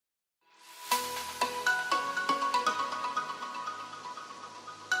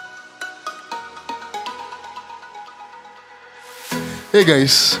Hey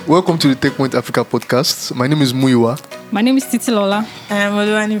guys, welcome to the Tech Point Africa podcast. My name is Muyiwa. My name is Titi Lola. I'm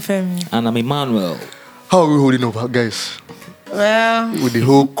Oluwani Femi. And I'm Emmanuel. How are we holding up, guys? Well, With the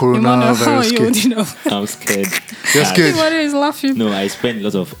whole Emmanuel, how are coronavirus you scare. holding up? I'm scared. You're scared? Everybody is laughing. No, I spent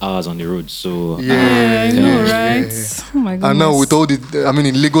lots of hours on the road, so Yeah, I know, right? yeah. Oh my goodness. And now with all the,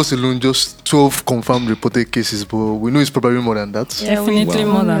 in Lagos alone, just 12 confirmed reported cases, but we know it's probably more than that. Definitely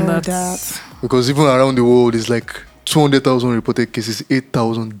Wow. more than know that. Because even around the world, it's like 200,000 reported cases,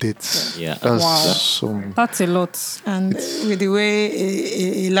 8,000 deaths. Yeah. That's Wow. some... That's a lot. And with the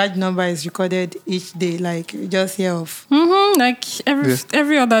way a large number is recorded each day, like you just hear of. Like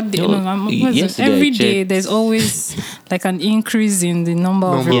every other day, Yesterday every I day, checked. there's always like an increase in the number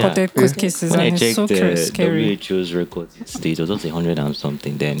of Number. reported Yeah. cases, When I and it's checked so the scary. WHO's record yesterday, it was just 100 and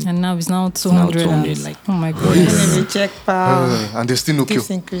something then. And now it's now 200. 200, like, oh my And goodness. then they check power, and there's still no cure. keeps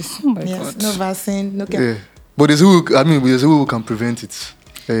increase. my Yes, God. no vaccine, no care. Yeah. But there's a way, there's a way we can prevent it.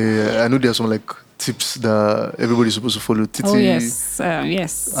 I know there's some like tips that everybody's supposed to follow. Titi Oh yes,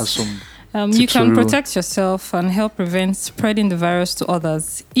 yes. has some. You tips for can everyone. protect yourself and help prevent spreading the virus to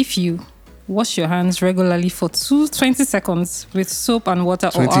others if you wash your hands regularly for 20 seconds with soap and water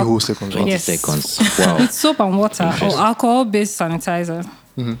 20 or whole seconds. 20 Yes. seconds. Wow. with soap and water or Interesting. alcohol-based sanitizer.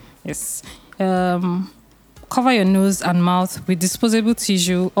 Mhm. Yes. Cover your nose and mouth with disposable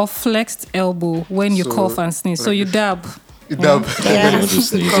tissue or flexed elbow when you So, cough and sneeze. So you dab. Dab. I want to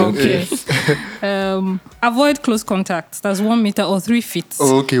sneeze. Okay. Avoid close contact. That's 1 meter or 3 feet.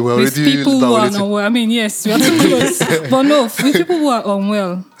 Oh, okay, we're With already people who are validating. unwell. Yes, we are too close. But no, with people who are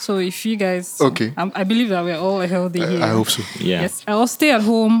unwell. So if you guys, Okay. I believe that we're all healthy here. I hope so. Yeah. Yes, I'll stay at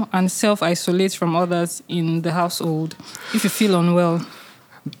home and self-isolate from others in the household if you feel unwell.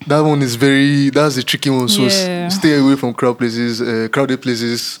 That's the tricky one. So Yeah. stay away from crowded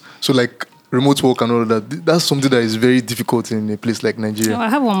places. So like remote work and all of that. That's something that is very difficult in a place like Now, Nigeria. I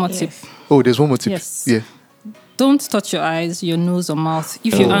have one more Yes. tip. Oh, there's one more tip. Yes. Yeah. Don't touch your eyes, your nose, or mouth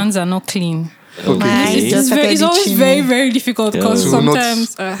if your Oh. hands are not clean. Okay. My eyes It's, just it's started always itching very, me. very difficult because So not-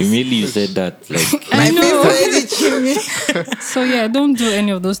 sometimes. Immediately you said that, like, I My face know. already itching me. So yeah, don't do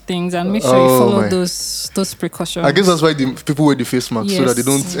any of those things and make sure you Oh, follow my. those precautions. I guess that's why the people wear the face mask so that they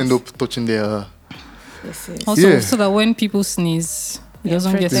don't Yes. end up touching their. Yes, yes. Also, Yeah. so that when people sneeze, it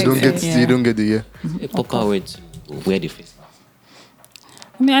doesn't get They don't get. yeah. They don't get the a proper way to wear the face mask.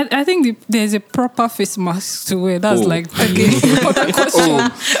 I think there's a proper face mask to wear. That's Oh. like important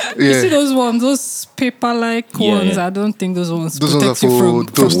question. You see Yeah. those ones, those paper-like Yeah, ones. yeah. I don't think those ones Those ones protect are you for from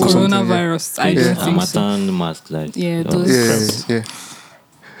dust or something, yeah. coronavirus. I Yeah. don't think so. Hamatan mask, like, Yeah, oh, those- Yeah, crap. yeah.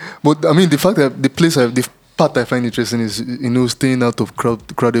 But the fact that the part I find interesting is staying out of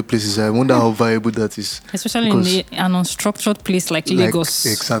crowded places. I wonder how viable that is. Especially Because- in an unstructured place like Lagos.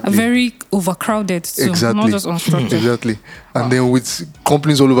 exactly. Very overcrowded too. Exactly. Not just unstructured. Exactly. And then with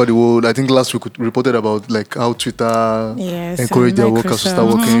companies all over the world, I think last week we reported about like how Twitter Yes, encourage and their workers to start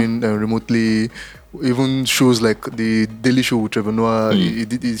Microsoft. working remotely. Even shows like the Daily Show with Trevor Noah, he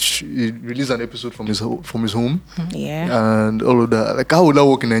released an episode from his home. Yeah. And all of that. Like, how would that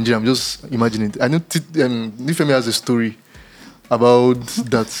work in Nigeria? I'm just imagining it. I know Nifemi has a story about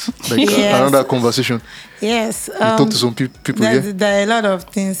that, like Yes. another conversation. Yes. You talk to some people, yeah? There are a lot of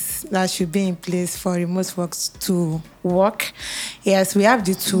things that should be in place for remote work to work. Yes, we have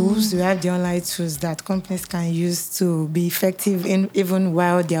the tools, we have the online tools that companies can use to be effective even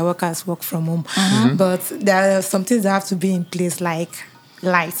while their workers work from home. But there are some things that have to be in place, like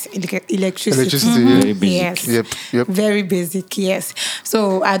light, electricity. Electricity, yeah. Very basic. Yes. Yep. Very basic, yes.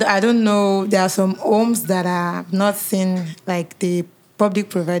 So I don't know. There are some homes that are not seen like the public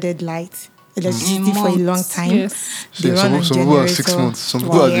provided light, electricity for a long Months, time. yes. They Yeah, run on some people are 6 generator. months. Some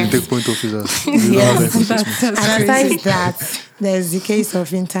people are the Yes. take point officers. Yes. That's And crazy. aside that, there's the case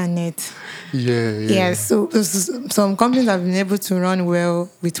of internet. Yeah. Yes, so some companies have been able to run well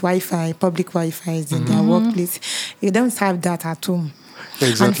with Wi-Fi, public Wi-Fi in their workplace. You don't have that at home.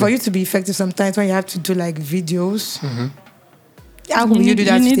 Exactly. And for you to be effective, sometimes when you have to do like videos, how will you do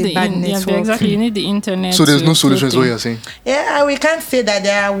that with a bad network? Yeah, exactly. You need the internet. So there's to no solution, is float what in. you're saying. Yeah, we can't say that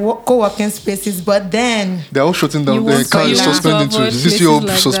there are co-working spaces, but then They're all shutting down. You want Car is to suspending too. avoid Is this your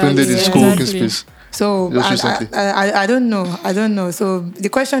places like suspended that, its yeah. co-working Exactly. space? so Just recently. I don't know. So the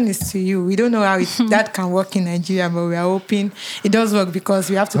question is to you. We don't know how that can work in Nigeria, but we are hoping it does work because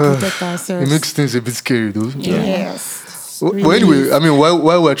we have to protect ourselves. It makes things a bit scary, though. Yes. But Really. anyway,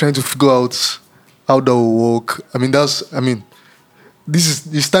 while we're trying to figure out how that will work,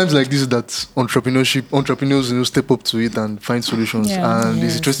 it's times like this that entrepreneurs step up to it and find solutions. Yeah. And it's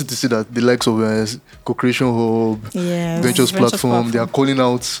Yes. interesting to see that the likes of Co-Creation Hub, Yes. Ventures Ventures platform, they are calling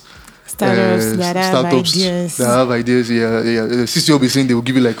out Startups that have ideas. that have ideas. Yeah. The CCO will be saying they will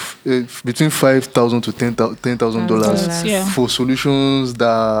give you like between $5,000 to $10,000 Yeah. for solutions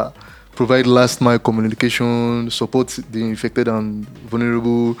that provide last mile communication, support the infected and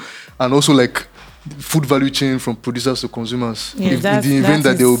vulnerable, and also like food value chain from producers to consumers. Yeah, In the event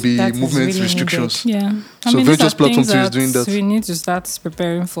that there will be movement really restrictions. Yeah. So these Ventures are Platform things too is doing that. we need to start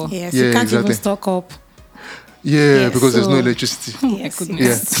preparing for. Yes, Yeah, you can't exactly. even stock up. Yeah, Yes, because there's no so- electricity. Oh my Yes,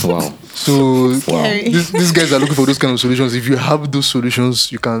 goodness. Wow. So Scary. these guys are looking for those kind of solutions. If you have those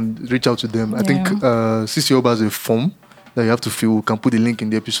solutions, you can reach out to them. I think CCO has a form that you have to fill. We can put the link in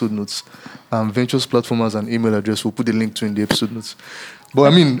the episode notes. Ventures Platform has an email address. We'll put the link to in the episode notes. But I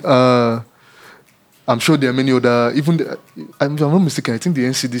mean, I'm sure there are many other. If I'm not mistaken, I think the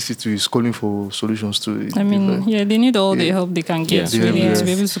NCDC too is calling for solutions to. I mean, yeah, they need all the Yeah. help they can get Yeah. really Yeah. to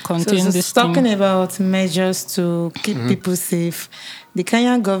be able to contain So this talking thing. about measures to keep people safe, the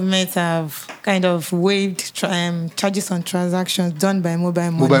Kenyan government have kind of waived charges on transactions done by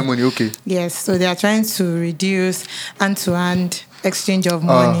mobile money. Mobile money, okay. Yes, so they are trying to reduce hand-to-hand exchange of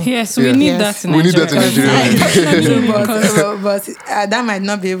money. Yes, Yeah. we need Yes. that in We need Nigeria. that in Nigeria. but that might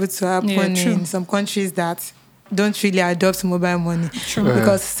not be able to happen Yeah, true. in some countries that don't really adopt mobile money. True.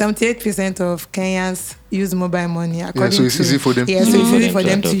 Because 78% of Kenyans use mobile money. According so it's to, easy for them. Yeah, so it's For easy them for to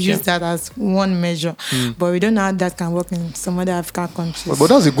them to adopt, use yeah. that as one measure. But we don't know how that can work in some other African countries. But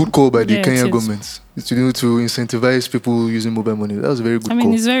that's a good call by the Yeah, it Kenyan is. government. It's to incentivize people using mobile money. That's a very good I mean,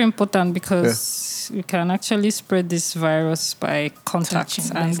 call. it's very important because we can actually spread this virus by contacts,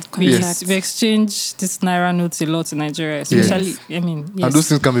 Touching, and by we, contacts. we exchange this naira notes a lot in Nigeria, especially. I mean, yes. And those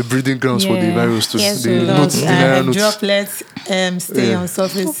things can be breeding grounds for the Yeah. virus to Yes, the so notes, the naira notes. droplets stay Yeah. on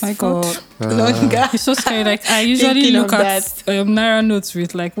surface Oh my for God. longer. It's so scary. Like I usually Thinking look of at naira notes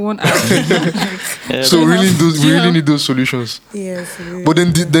with like one eye. So we Yeah. really need those solutions. Yes. Really. But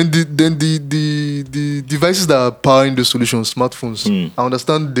then the devices that are powering the solutions, smartphones. I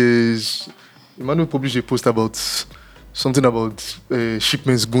understand there's Emmanuel published a post about something about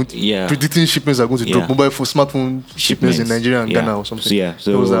shipments going to, Yeah. predicting shipments are going to drop Yeah. mobile for smartphone shipments in Nigeria and Yeah. Ghana or something. So, yeah,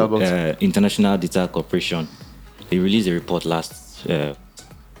 What was that about? International Data Corporation, they released a report last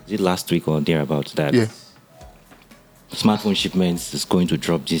week or thereabouts that Yeah. smartphone shipments is going to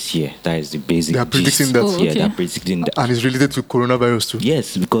drop this year. That is the basic. They are predicting gist. that. Oh, Yeah, okay. they are predicting that. And it's related to coronavirus too.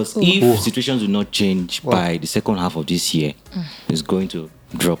 Yes, because if situations do not change by the second half of this year, it's going to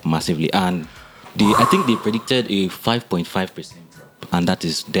drop massively. And I think they predicted a 5.5% drop, and that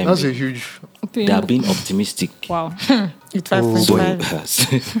is them. That's a huge. They are being optimistic. Wow. It's So,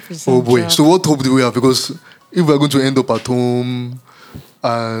 5.5%. Oh boy. So what hope do we have? Because if we're going to end up at home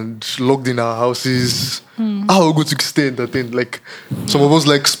and locked in our houses, how are we going to stay entertained? Like some of us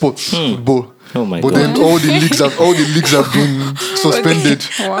like sports, football. Oh my But God. then all the leagues have been suspended.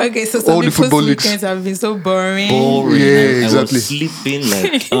 Okay, so some All the people's football leagues. weekends have been so boring. Boring. Yeah, I exactly. was sleeping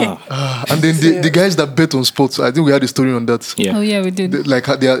like And then the guys that bet on sports, I think we had a story on that. yeah. Oh yeah, we did. It's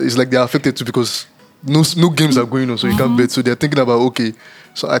like they are affected too because no games are going on, so you can't bet. So they're thinking about okay.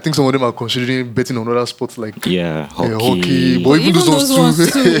 So I think some of them are considering betting on other sports like Yeah, hockey. hockey. But even those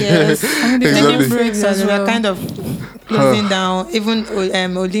ones too. Yes. I mean, they're Exactly. taking breaks as We are well. kind of closing down. Even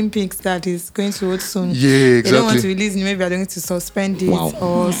Olympics that is going to hold soon. Yeah, They don't want exactly. to release. Maybe they're going to suspend it Wow.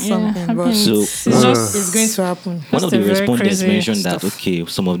 or something. I but mean, So, it's just it's going to happen. One That's of the the very respondents crazy mentioned that stuff. okay,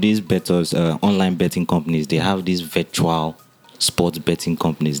 some of these bettors, online betting companies, they have these virtual sports betting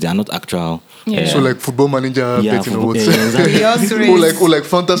companies. They are not actual. Yeah. So like football manager Yeah, betting or football- what? yeah, exactly. The horse race. or like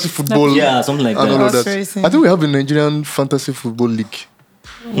fantasy football. Yeah, something like and that. all of Horse that. racing. I think we have a Nigerian fantasy football league.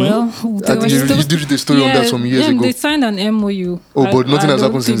 Well, I think you did the story on that some years ago. They signed an MOU. Oh, but nothing has don't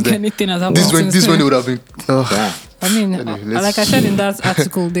happened since think then. Anything has happened This when since they then. would have been. Yeah. I mean, Anyway, let's- like I said in that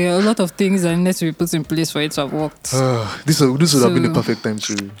article, there are a lot of things that need to be put in place for it to have worked. This would have been the So- perfect time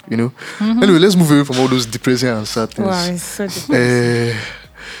to, you know. Anyway, let's move away from all those depressing and sad things. Wow, it's so different.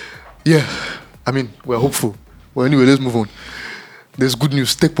 Yeah, I mean, we're hopeful. Well, anyway, let's move on. There's good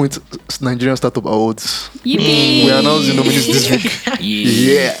news. TechPoint Nigerian Startup Awards. Yippee! We announced the nominees this week.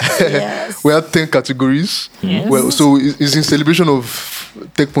 Yeah. Yes. We had 10 categories. Yes. Well, so it's in celebration of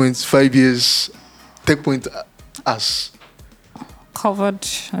TechPoint's 5 years. TechPoint as. Covered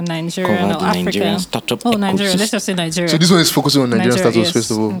Nigerian Covered or African. Nigerian startup Oh, Nigeria. ecosystem. Let's just say Nigeria. So this one is focusing on Nigerian Nigeria, startups yes.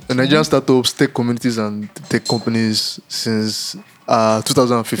 first of all. Okay. Nigerian startups, tech communities, and tech companies since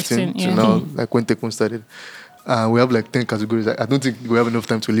 2015 to yeah. now, like when TechPoint started. We have like 10 categories. I don't think we have enough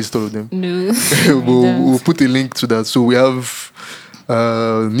time to list all of them. No. we'll put a link to that. So we have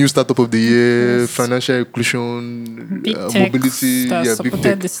New startup of the year, Yes. financial inclusion, Big techs mobility, that big supported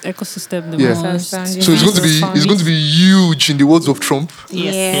tech. this ecosystem the Yeah. most. So it's going to be huge in the words of Trump.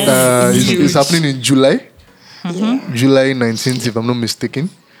 Yes. It's happening in July, Yeah. July 19th, if I'm not mistaken.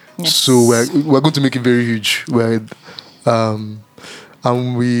 Yes. So we're going to make it very huge.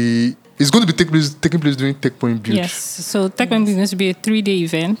 It's going to be taking place during Tech Point Build. Yes. So TechPoint is going to be a 3-day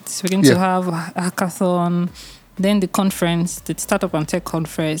event. We're going to have a hackathon, then the conference, the Startup and Tech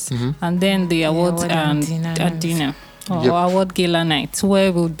Conference, and then the awards award and and dinner. dinner. Or Yep. award gala night,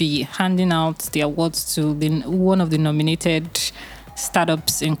 where we'll be handing out the awards to one of the nominated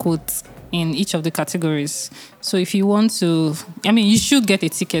startups in quotes in each of the categories. So if you want to, you should get a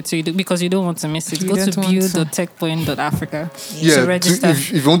ticket because you don't want to miss it. You Go don't to want to. build.techpoint.africa Yeah, to register.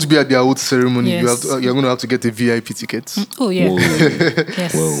 if you want to be at the award ceremony, Yes. you're going to have to get a VIP ticket. Oh yeah. Whoa.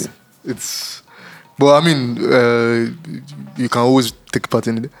 Yes. It's, but you can always take part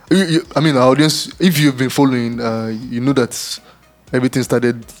in it. Our audience, if you've been following, you know that everything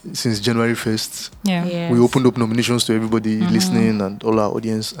started since January 1st. Yeah. Yes. We opened up nominations to everybody listening and all our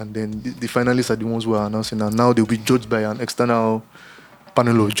audience, and then the finalists are the ones who are announcing, and now they'll be judged by an external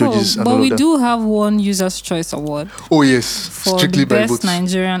panel of judges. And But all we of that. do have one Users' Choice Award Oh yes, for strictly the by best votes.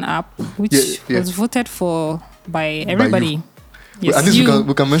 Nigerian app, which Yeah. was voted for by everybody. Yes, At least you.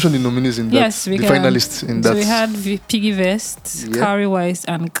 we can mention the nominees in that. Yes, we the can. finalists in So that. we had Piggy Vest, Yeah. Carrywise,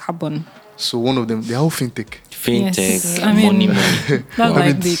 and Carbon. So one of them, they're all fintech. Fintech, Yes. I mean, money. That's I like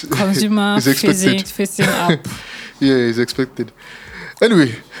mean, the consumer it's expected. facing app. Yeah, it's expected.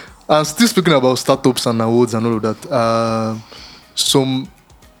 Anyway, still speaking about startups and awards and all of that. Some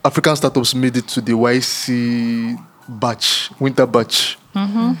African startups made it to the YC winter batch.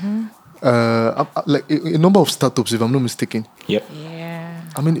 Like a number of startups, if I'm not mistaken. Yep. Yeah.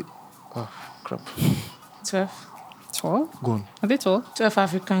 Crap. 12. 12? Go on. Are they 12? 12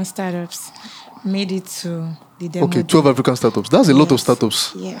 African startups made it to the demo. Okay, 12 African startups. That's a lot of Yes.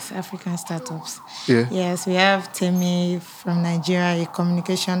 startups. Yes, African startups. Yeah. Yes, we have Temi from Nigeria, a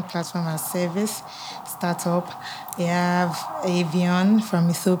communication platform and service startup. We have Avion from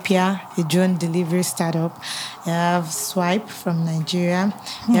Ethiopia, a drone delivery startup. We have Swipe from Nigeria.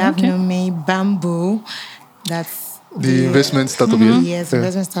 We have okay. Nome Bamboo, that's The investment startup, yeah? Yes, Yeah.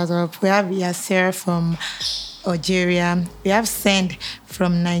 investment startup. We have Yasser from Algeria. We have Send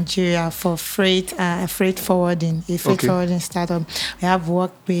from Nigeria for freight forwarding, a freight Okay. forwarding startup. We have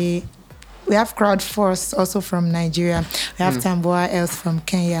Workpay. We have Crowdforce also from Nigeria. We have Tamboa Health from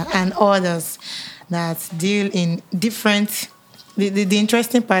Kenya and others that deal in different. The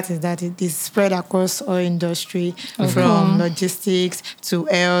interesting part is that it is spread across all industry, from logistics to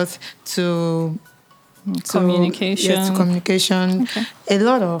health to Communication. Yes, to communication. A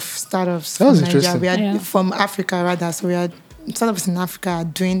lot of startups That's from Nigeria. interesting. We are Yeah. from Africa rather. So startups in Africa are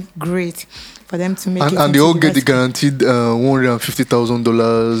doing great for them to make it. And they into all get the rest- guaranteed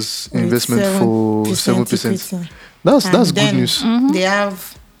 $150,000 with investment for 7%. equity. That's And good then news. They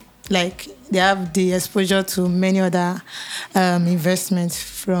have the exposure to many other investments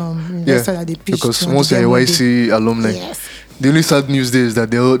from investors that they pitch Because to once the you're a demo day. YC alumni, Yes. the only sad news there is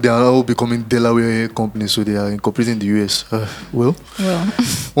that they are all becoming Delaware companies, so they are incorporating in the US. Well,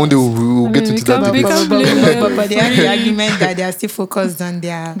 one day we'll get we into that can't- we debate. can't blame But they have the argument that they are still focused on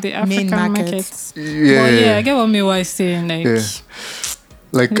their The main African market. markets. Yeah, But yeah, I get what Miwa is saying. Like, yeah.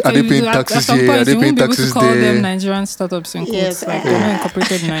 Like, are they paying taxes here? Are they paying taxes you won't be able to call them there? Nigerian startups in quotes. Yes, Like, they're not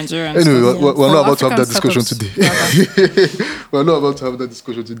incorporated in Nigeria. and Anyway, stuff. we're For not about to have African that discussion startups, today. We're not about to have that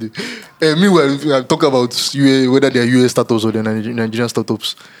discussion today. Meanwhile, if I talk about whether they are US startups or they're Nigerian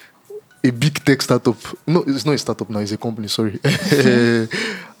startups. A big tech startup. No, it's not a startup now. It's a company. Sorry.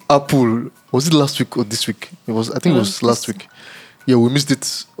 Apple. Was it last week or this week? I think it was last week. Yeah, we missed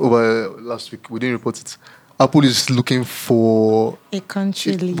it over last week. We didn't report it. Apple is looking for A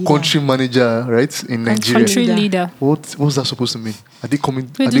country leader. country manager, right, in Nigeria. Country leader. What's that supposed to mean? Are they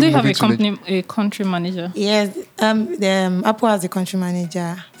coming? Wait, are do they have moving a to Nigeria? a country manager? Yes, Apple has a country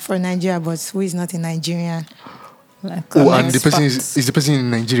manager for Nigeria, but who is not a Nigerian? Like, Oh, an and the person expert. is the person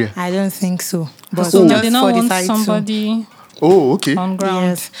in Nigeria. I don't think so. But So just they now for the want side too. somebody Oh, okay. on ground.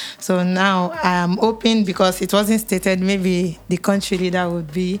 Yes. So now I'm hoping, because it wasn't stated, maybe the country leader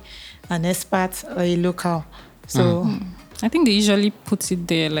would be an expert or a local. So I think they usually put it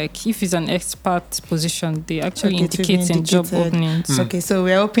there. Like, if it's an expert position, they actually Okay, to be indicate in job indicated. openings. Okay, so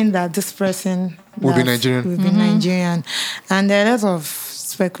we're hoping that this person Will be that Nigerian. Will be Nigerian, and there are a lot of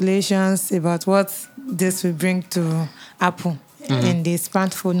speculations about what this will bring to Apple in the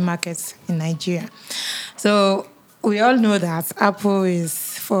smartphone market in Nigeria. So we all know that Apple is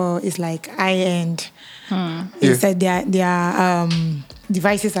for is like high end. Yeah. They said their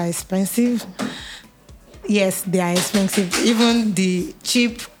devices are expensive. Yes, they are expensive. Even the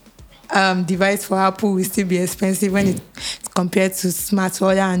cheap device for Apple will still be expensive when it's compared to smart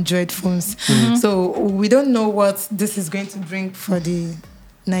or other Android phones. So we don't know what this is going to bring for the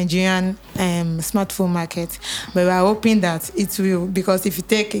Nigerian smartphone market, but we are hoping that it will, because if you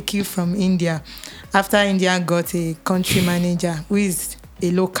take a cue from India, after India got a country manager who is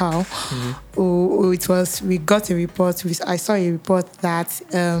a local, we got a report. I saw a report that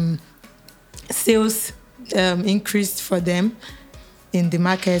sales increased for them in the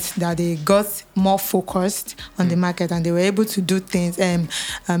market, that they got more focused on the market and they were able to do things and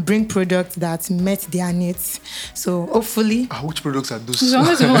bring products that met their needs. So hopefully, Which products are those? So I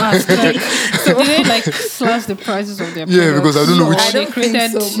was going to ask, like, so did they like slash the prices of their products? Yeah, because I don't know which. I don't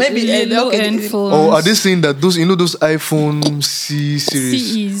think so. Maybe low-end phones. Or are they saying that those, those iPhone C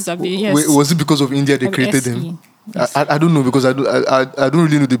series? CEs, yes. Was it because of India they Or created SE. them? I don't know, because I don't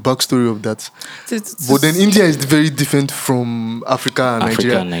really know the backstory of that. But then India is very different from Africa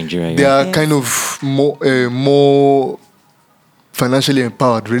and Nigeria. They are kind of more financially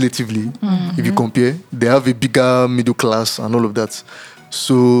empowered relatively, if you compare. They have a bigger middle class and all of that.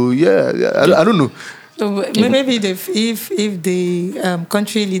 So I don't know. So maybe if the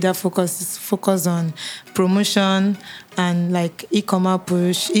country leader focus on promotion and like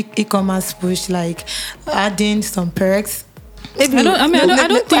e-commerce push, like adding some perks. Maybe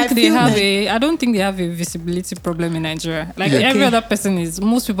I don't think they have a visibility problem in Nigeria. Like every other person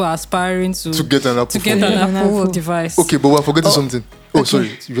most people are aspiring to get an Apple phone. Apple device. Okay, but we're forgetting something. Oh,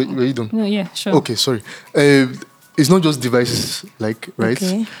 sorry, were you done? No, yeah, sure. Okay, sorry. It's not just devices, like, right?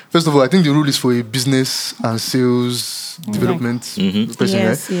 Okay. First of all, I think the rule is for a business and sales development person,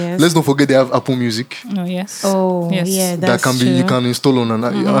 Yes, right? yes. Let's not forget they have Apple Music. Oh, yes. Oh, yes. yeah, That that's can be, true. you can install on an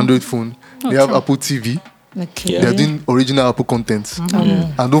Android phone. They have true. Apple TV. Okay. They are doing original Apple content.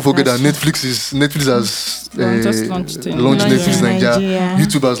 And don't forget that Netflix has Just launched it. launched Launched Netflix in Nigeria. Nigeria.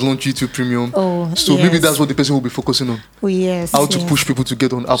 YouTube has launched YouTube Premium. Oh, So maybe yes. that's what the person will be focusing on. Oh, yes. How to yes. push people to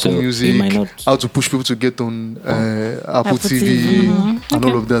get on Apple So, it Music, might not- how to push people to get on Apple Apple TV, and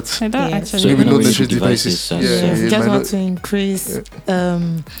all of that. So that Yes. actually So Maybe it might not not necessarily really devices. devices as- Yeah, We it just might want not- to increase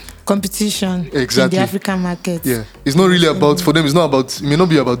competition in Exactly. the African market. Yeah, it's not really about, for them, it's not about, it may not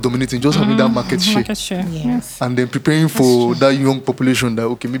be about dominating, just having that market share. market share. Yes. And then preparing for that young population that,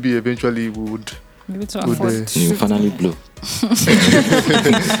 okay, maybe eventually we would. Maybe to Good afford. day. You finally blow.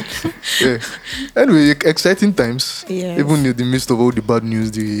 Yeah. Anyway, exciting times. Yes. Even in the midst of all the bad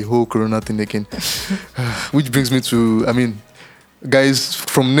news, the whole corona thing again. Which brings me to, guys,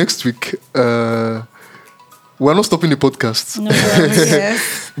 from next week, we're not stopping the podcast. No,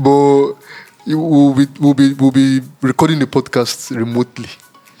 Yes. But we'll be recording the podcast remotely.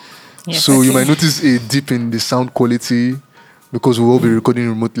 yes, So you okay. might notice a dip in the sound quality because we'll all be recording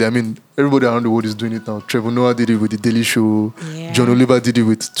remotely. Everybody around the world is doing it now. Trevor Noah did it with the Daily Show. Yeah. John Oliver did it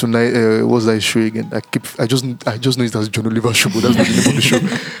with Tonight. What's that show again? I just know it as John Oliver Show, but that's not the name of the show.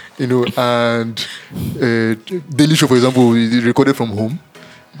 And Daily Show, for example, we recorded from home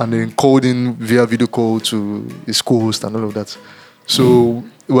and then called in via video call to his co-host and all of that. So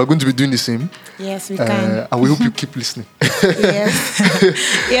we're going to be doing the same. Yes, we can. And we hope you keep listening. Yes.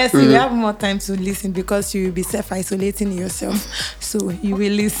 Yes, you have more time to listen because you will be self-isolating yourself. So you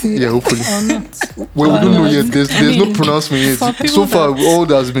will listen. Yeah, hopefully. Or not. Well, we don't know yet. There's no mean, pronouncement for yet. people So far, that- all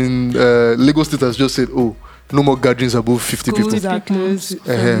that has been Lagos State has just said, "Oh, no more gatherings above 50 people." Schools are closed.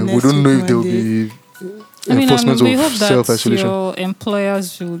 We don't know if there will be enforcement we of hope that self-isolation. your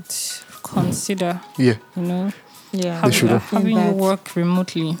employers would consider, Yeah, Yeah, They should have. having you work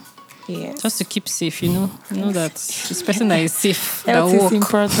remotely Yes. just to keep safe. You know that this person that is safe that Health is work.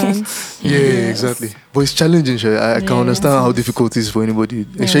 important. yeah, exactly. But it's challenging. Sha. I can Yeah. understand how difficult it is for anybody,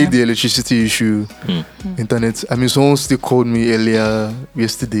 especially the electricity issue, internet. Someone still called me earlier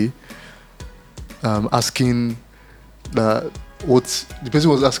yesterday, asking that the person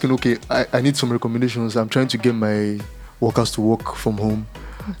was asking. Okay, I need some recommendations. I'm trying to get my workers to work from home.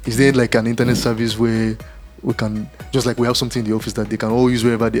 Is there like an internet service where we can, just like we have something in the office that they can all use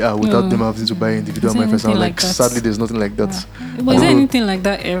wherever they are without them having to buy individual Is there Wi-Fi? anything I'm like like, that? sadly, there's nothing like that. But is I there don't know. anything like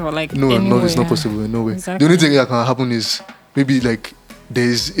that ever? Like No, it's not anywhere? possible. No way. Exactly. The only thing that can happen is maybe like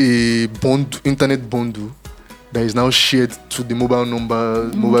there's a internet bundle that is now shared to the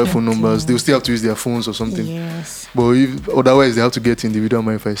mobile phone numbers. They'll still have to use their phones or something. Yes. But otherwise, they have to get individual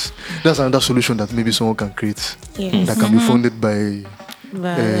Wi-Fi. That's another solution that maybe someone can create Yes. that can be funded by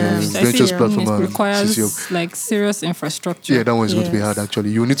But, I Ventures see, platform it and requires CCO. like serious infrastructure. Yeah, that one is going to be Yes. hard actually.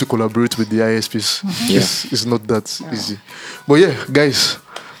 You need to collaborate with the ISPs. Yeah. It's not that easy. But yeah, guys,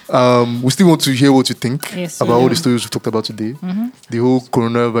 We still want to hear what you think Yes, about we all do. the stories we talked about today. The whole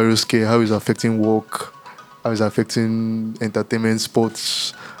coronavirus scare, how it's affecting work, how it's affecting entertainment,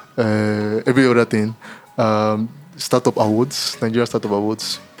 sports, every other thing. Startup Awards, Nigeria Startup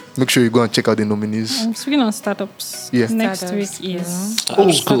Awards. Make sure you go and check out the nominees. Speaking of startups, Yeah. next Startups, week is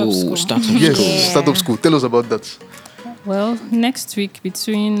Startup Startup school. Startup Yes, school. Yeah. Startup School. Tell us about that. well, next week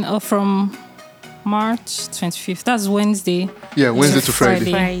from March 25th. That's Wednesday. Yeah, Wednesday to Friday.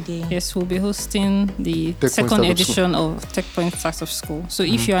 Friday. Yes, we'll be hosting the Tech Point second Startup edition of Tech Point Startup School. So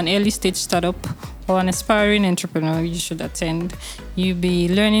if you're an early stage startup or an aspiring entrepreneur, you should attend. You'll be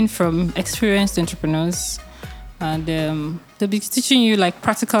learning from experienced entrepreneurs, and they'll be teaching you like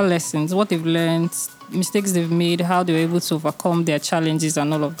practical lessons, what they've learned, mistakes they've made, how they were able to overcome their challenges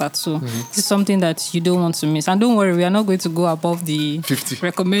and all of that. So this is something that you don't want to miss. And don't worry, we are not going to go above the 50.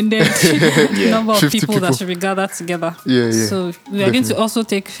 recommended number of 50 people that people. should be gathered together. Yeah, yeah. So we are going to Definitely. also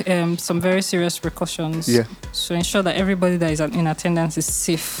take some very serious precautions Yeah. to ensure that everybody that is in attendance is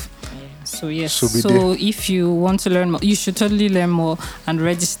safe. So yes, So be so if you want to learn more, you should totally learn more and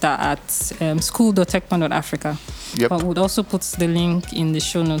register at school.techpoint.africa. Yep. But we'll also put the link in the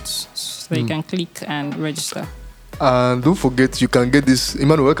show notes so that you can click and register. And don't forget, you can get this.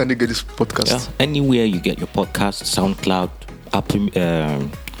 Emmanuel, where can they get this podcast? Yeah, anywhere you get your podcast, SoundCloud, Apple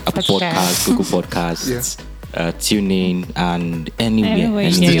Podcast. Podcasts, Google Podcasts, TuneIn, and anywhere. Anywhere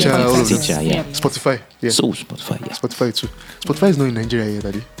you get your Stitcher, podcast. Stitcher, yeah. Yep. Spotify. Yeah. So Spotify, yes. Spotify too. Spotify is not in Nigeria yet,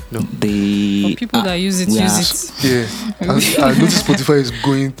 Daddy. No. The For people that use it, we use are- it. Yeah. I noticed Spotify is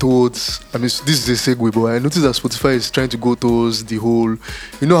going towards, I mean, this is a segue, but I noticed that Spotify is trying to go towards the whole,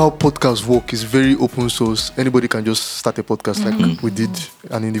 you know how podcasts work is very open source. Anybody can just start a podcast like we did,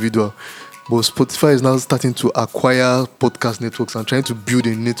 an individual. But Spotify is now starting to acquire podcast networks and trying to build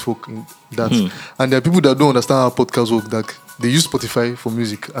a network in that. And there are people that don't understand how podcasts work. Like they use Spotify for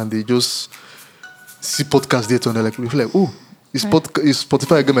music and they just see podcast data and they're like, we feel like, oh, is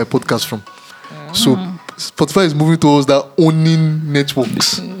Spotify I get my podcast from? So Spotify is moving towards that owning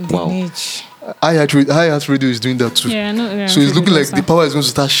networks. Wow. Niche. iHeart Radio is doing that too. Yeah, no, yeah, So it's looking like that's the power is going to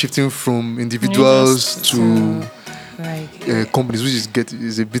start shifting from individuals to Like companies, which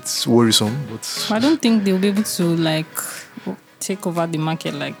is a bit worrisome. But I don't think they'll be able to like take over the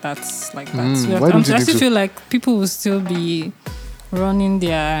market like that. Like that. why don't you I think still so? feel like people will still be running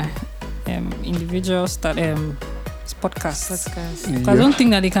their individual podcasts. podcast. I don't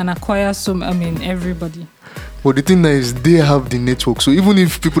think that they can acquire everybody. But the thing now is they have the network. So even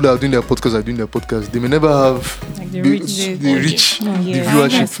if people that are doing their podcast are doing their podcast, they may never have Like the the reach. the reach, the Yeah,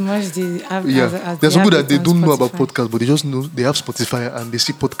 viewership. as much they have, Yeah, as there's they some people have that they it on don't know about Spotify. podcasts, but they just know they have Spotify and they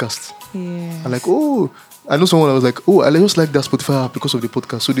see podcasts. Yeah. And like, oh, I know someone that was like, oh, I just like that Spotify app because of the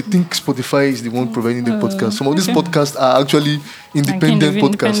podcast. So they think Spotify is the one providing the podcast. Some of these okay. podcasts are actually independent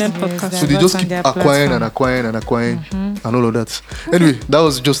podcasts. Independent Yes, podcasts. So they That's just on keep their acquiring platform. and acquiring and acquiring and all of that. Anyway, that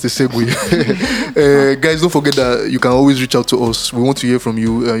was just a segue. Guys, don't forget that you can always reach out to us. We want to hear from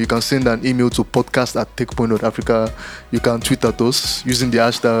you. You can send an email to podcast@techpoint.africa. You can tweet at us using the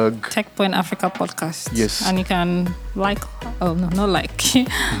hashtag. TechPoint Africa podcast. Yes. And you can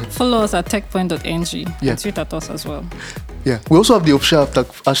follow us at techpoint.ng Yeah. and tweet at us as well. Yeah, we also have the official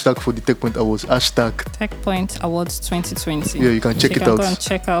hashtag for the TechPoint Awards. Hashtag. TechPoint Awards 2020. Yeah, you can check it Go out. and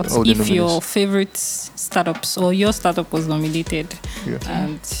check out All the if your nominees. favorite startups or your startup was nominated. Yeah.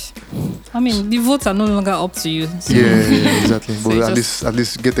 And the votes are no longer up to you. So Yeah, exactly. So But you at just-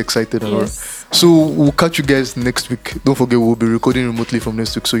 least get excited and all. Yes. So we'll catch you guys next week. Don't forget we'll be recording remotely from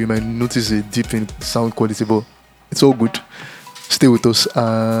next week, so you might notice a dip in sound quality, but it's all good. Stay with us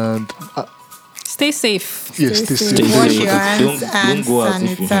and Stay safe. yes, stay safe. Stay Wash safe. your hands Don't and go out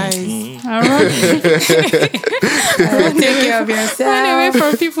if you- sanitize. All right. Take care of Run yourself. away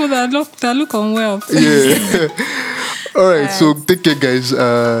from people that look unwell. Yeah. All right. So take care, guys.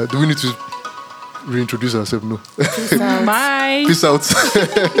 Do we need to reintroduce ourselves? No. Peace out. Bye. Peace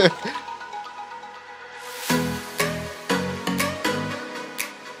out.